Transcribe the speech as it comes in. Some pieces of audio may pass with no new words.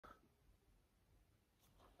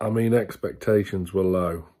I mean, expectations were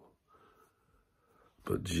low.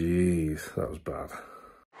 But geez, that was bad.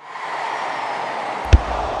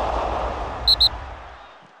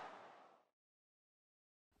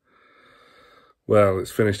 Well,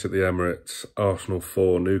 it's finished at the Emirates. Arsenal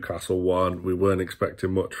 4, Newcastle 1. We weren't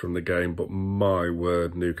expecting much from the game, but my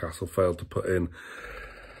word, Newcastle failed to put in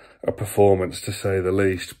a performance, to say the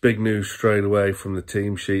least. Big news straight away from the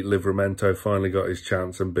team sheet. Livramento finally got his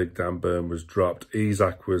chance and Big Dan Burn was dropped.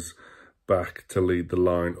 Isak was back to lead the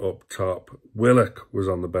line up top. Willock was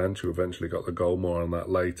on the bench, who eventually got the goal. More on that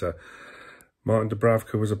later. Martin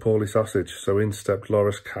Dubravka was a poorly sausage, so in stepped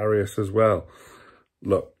Loris Karius as well.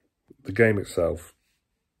 Look, the game itself,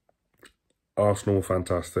 Arsenal were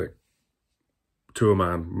fantastic. To a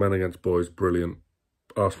man, men against boys, brilliant.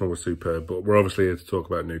 Arsenal were superb, but we're obviously here to talk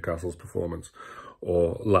about Newcastle's performance,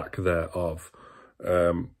 or lack thereof.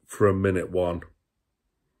 From minute one,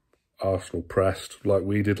 Arsenal pressed like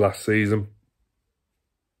we did last season,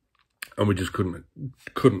 and we just couldn't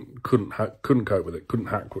cope with it, couldn't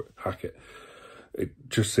hack it. It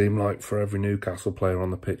just seemed like for every Newcastle player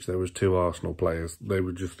on the pitch, there was 2 Arsenal players. They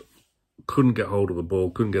were just couldn't get hold of the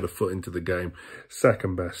ball, couldn't get a foot into the game.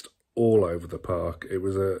 Second best all over the park. It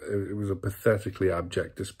was a pathetically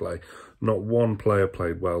abject display. Not one player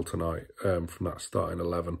played well tonight from that starting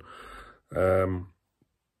 11.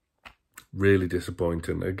 Really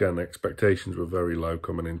disappointing. Again, expectations were very low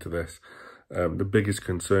coming into this. The biggest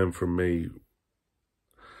concern from me,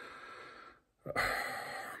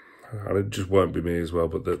 and it just won't be me as well,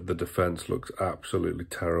 but the defence looks absolutely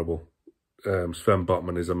terrible. Sven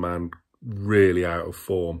Botman is a man really out of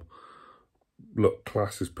form. Look,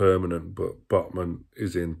 class is permanent, but Botman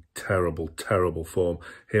is in terrible, terrible form.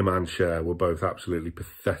 Him and Cher were both absolutely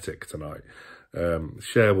pathetic tonight.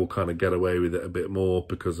 Cher will kind of get away with it a bit more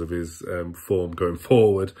because of his form going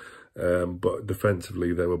forward. But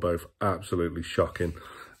defensively, they were both absolutely shocking.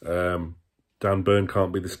 Dan Burn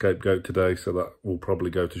can't be the scapegoat today, so that will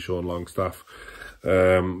probably go to Sean Longstaff.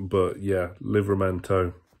 But yeah,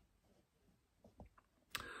 Livramento.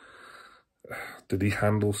 Did he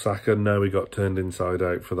handle Saka? No, he got turned inside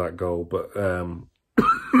out for that goal. But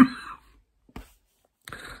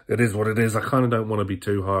it is what it is. I kind of don't want to be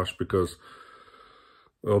too harsh because,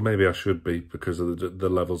 or maybe I should be because of the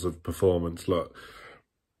levels of performance. Look,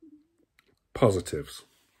 positives.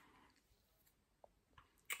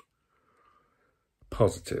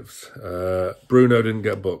 Bruno didn't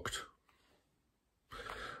get booked.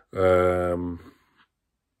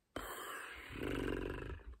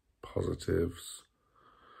 Positives.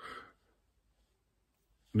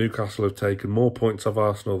 Newcastle have taken more points off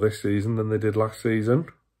Arsenal this season than they did last season.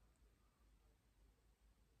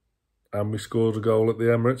 And we scored a goal at the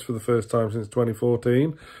Emirates for the first time since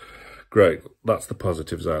 2014. Great. That's the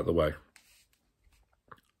positives out of the way.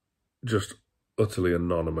 Just utterly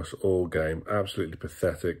anonymous all game. Absolutely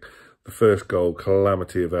pathetic. The first goal,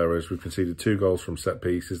 calamity of errors. We've conceded 2 goals from set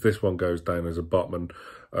pieces. This one goes down as a Botman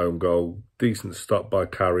own goal. Decent stop by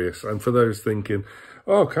Karius. And for those thinking,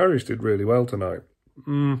 oh, Karius did really well tonight.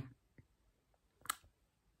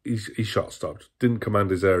 He shot stopped. Didn't command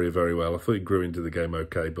his area very well. I thought he grew into the game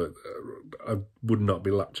okay, but I would not be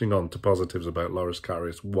latching on to positives about Loris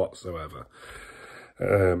Karius whatsoever.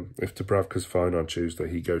 If Dubravka's fine on Tuesday,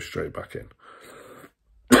 he goes straight back in.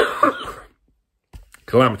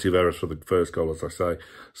 Calamity of errors for the first goal, as I say.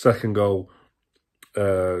 Second goal,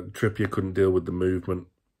 Trippier couldn't deal with the movement.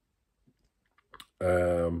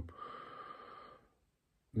 The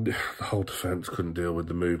whole defence couldn't deal with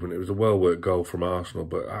the movement. It was a well-worked goal from Arsenal,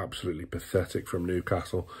 but absolutely pathetic from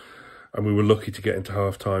Newcastle. And we were lucky to get into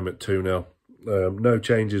half-time at 2-0. No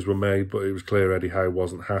changes were made, but it was clear Eddie Howe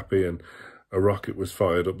wasn't happy and a rocket was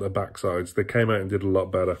fired up their backsides. They came out and did a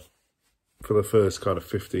lot better for the first kind of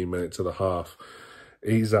 15 minutes of the half.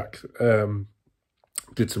 Isak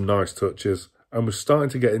did some nice touches and was starting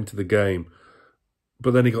to get into the game,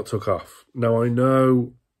 but then he got took off. Now, I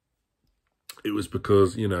know it was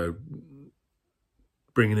because, you know,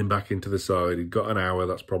 bringing him back into the side, he'd got an hour,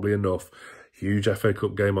 that's probably enough. Huge FA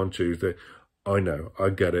Cup game on Tuesday. I know, I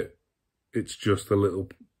get it. It's just a little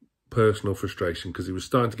personal frustration because he was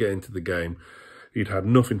starting to get into the game. He'd had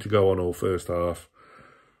nothing to go on all first half.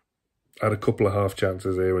 Had a couple of half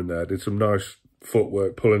chances here and there. Did some nice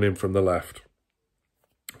footwork, pulling in from the left.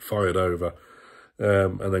 Fired over.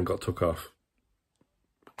 And then got took off.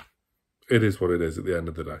 It is what it is at the end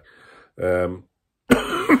of the day.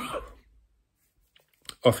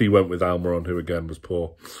 Off he went with Almiron, who again was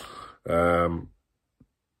poor.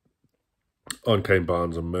 On came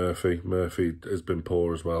Barnes and Murphy. Murphy has been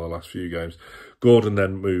poor as well the last few games. Gordon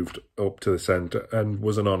then moved up to the centre and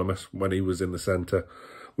was anonymous when he was in the centre.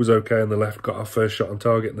 was okay on the left, got our first shot on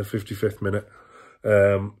target in the 55th minute.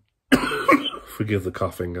 Forgive the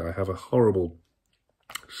coughing, I have a horrible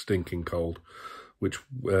stinking cold, which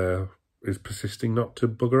is persisting not to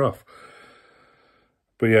bugger off.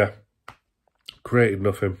 But yeah, created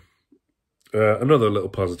nothing. Another little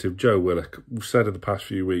positive, Joe Willock. We've said in the past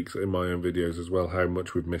few weeks in my own videos as well how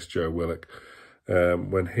much we've missed Joe Willock.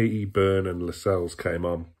 When he, Byrne and Lascelles came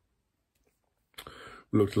on,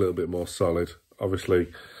 we looked a little bit more solid. Obviously,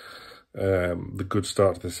 the good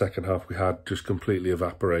start to the second half we had just completely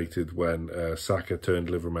evaporated when Saka turned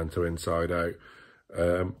Livramento inside out.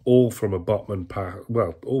 All from a Botman pass,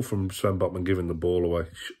 well, all from Sven Botman giving the ball away.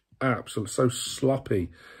 Absolutely so sloppy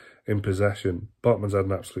in possession. Botman's had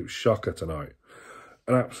an absolute shocker tonight,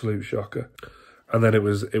 an absolute shocker. And then it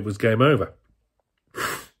was game over.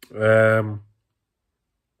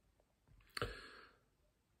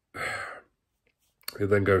 It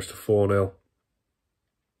then goes to 4-0.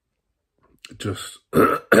 Just,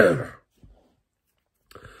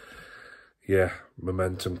 yeah,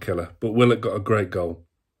 momentum killer. But Willock got a great goal.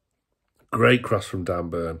 Great cross from Dan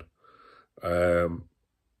Byrne.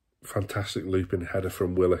 Fantastic looping header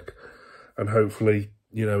from Willock. And hopefully,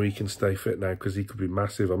 you know, he can stay fit now because he could be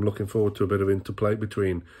massive. I'm looking forward to a bit of interplay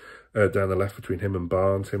between, down the left between him and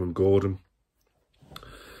Barnes, him and Gordon.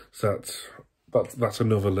 So that's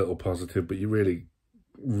another little positive, but you really,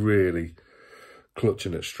 really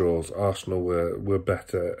clutching at straws. Arsenal were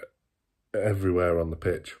better everywhere on the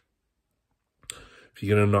pitch. If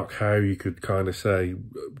you're going to knock Howe, you could kind of say,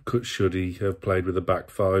 should he have played with a back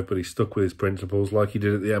five, but he stuck with his principles like he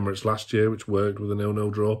did at the Emirates last year, which worked with a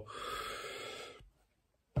 0-0 draw.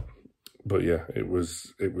 But yeah, it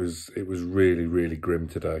was really, really grim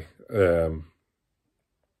today. And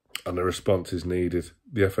the response is needed.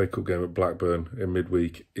 The FA Cup game at Blackburn in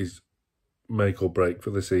midweek is make or break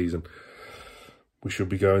for the season. We should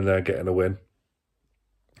be going there, getting a win,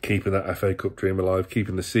 keeping that FA Cup dream alive,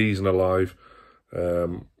 keeping the season alive,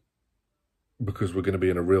 because we're going to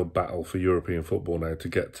be in a real battle for European football now to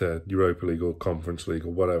get to Europa League or Conference League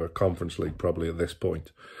or whatever. Conference League probably at this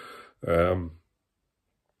point. But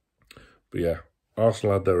yeah,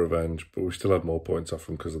 Arsenal had their revenge, but we still had more points off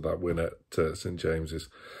them because of that win at St James's.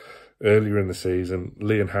 Earlier in the season,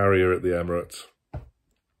 Lee and Harry are at the Emirates.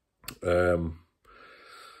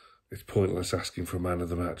 It's pointless asking for a man of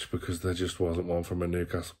the match because there just wasn't one from a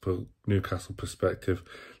Newcastle perspective.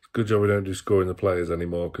 It's a good job we don't do scoring the players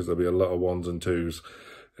anymore because there'll be a lot of ones and twos,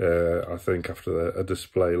 I think, after a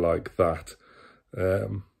display like that.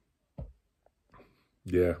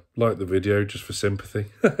 Yeah, like the video just for sympathy.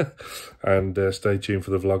 And stay tuned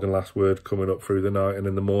for the vlog and last word coming up through the night and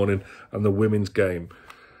in the morning and the women's game.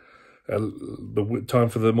 The time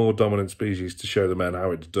for the more dominant species to show the men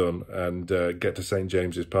how it's done and get to St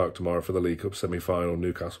James's Park tomorrow for the League Cup semi-final,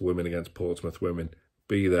 Newcastle women against Portsmouth women.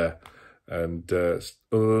 Be there. And other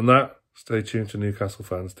than that, stay tuned to Newcastle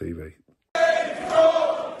Fans TV.